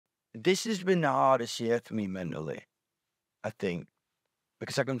This has been the hardest year for me mentally, I think,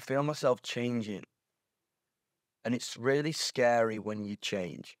 because I can feel myself changing. And it's really scary when you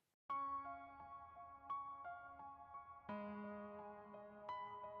change.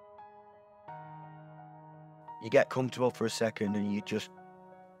 You get comfortable for a second and you just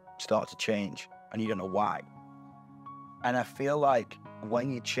start to change and you don't know why. And I feel like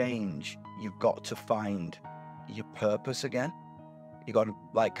when you change, you've got to find your purpose again. You got to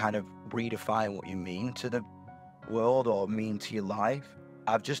like kind of redefine what you mean to the world or mean to your life.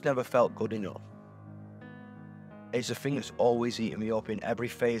 I've just never felt good enough. It's a thing that's always eaten me up in every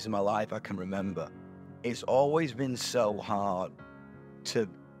phase of my life I can remember. It's always been so hard to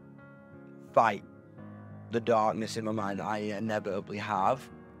fight the darkness in my mind I inevitably have,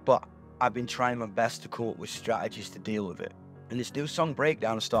 but I've been trying my best to come up with strategies to deal with it. And this new song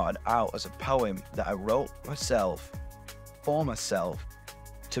Breakdown started out as a poem that I wrote myself, for myself,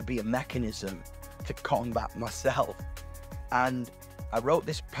 to be a mechanism to combat myself. And I wrote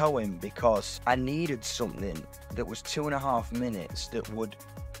this poem because I needed something that was 2.5 minutes that would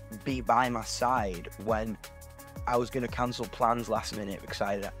be by my side when I was going to cancel plans last minute because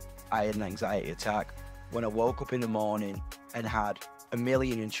I had an anxiety attack. When I woke up in the morning and had a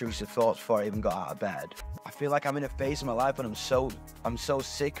million intrusive thoughts before I even got out of bed. I feel like I'm in a phase of my life when I'm so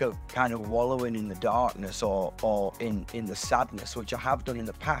sick of kind of wallowing in the darkness or in the sadness, which I have done in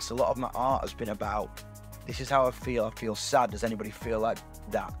the past. A lot of my art has been about, this is how I feel sad. Does anybody feel like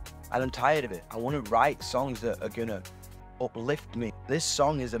that? And I'm tired of it. I want to write songs that are gonna uplift me. This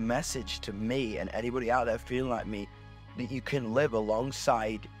song is a message to me and anybody out there feeling like me that you can live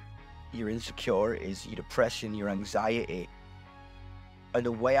alongside your insecurities, your depression, your anxiety. And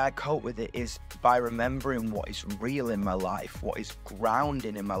the way I cope with it is by remembering what is real in my life, what is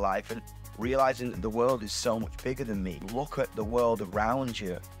grounding in my life, and realizing that the world is so much bigger than me. Look at the world around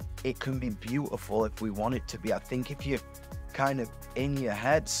you. It can be beautiful if we want it to be. I think if you're kind of in your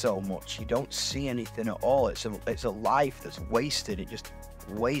head so much, you don't see anything at all. It's a life that's wasted. It just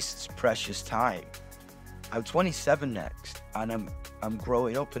wastes precious time. I'm 27 next, and I'm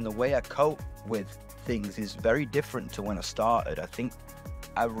growing up, and the way I cope with things is very different to when I started. I think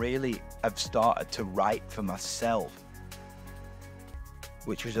I really have started to write for myself,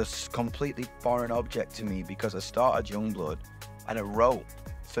 which was a completely foreign object to me because I started YUNGBLUD and I wrote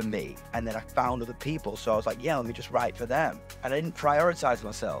for me, and then I found other people, so I was like, yeah, let me just write for them. And I didn't prioritize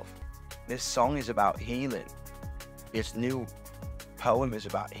myself. This song is about healing. This new poem is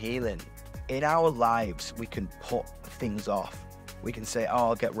about healing. In our lives, we can put things off. We can say, oh,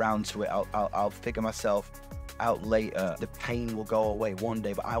 I'll get round to it. I'll figure myself out later. The pain will go away one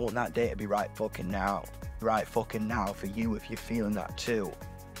day, but I want that day to be right fucking now. Right fucking now for you if you're feeling that too.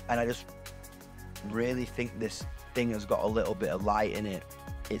 And I just really think this thing has got a little bit of light in it.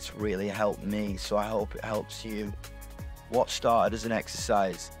 It's really helped me, so I hope it helps you. What started as an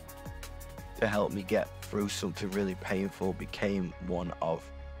exercise to help me get through something really painful became one of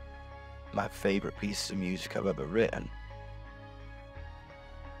my favorite pieces of music I've ever written.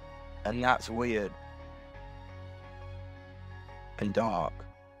 And that's weird and dark,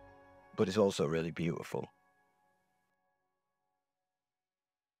 but it's also really beautiful.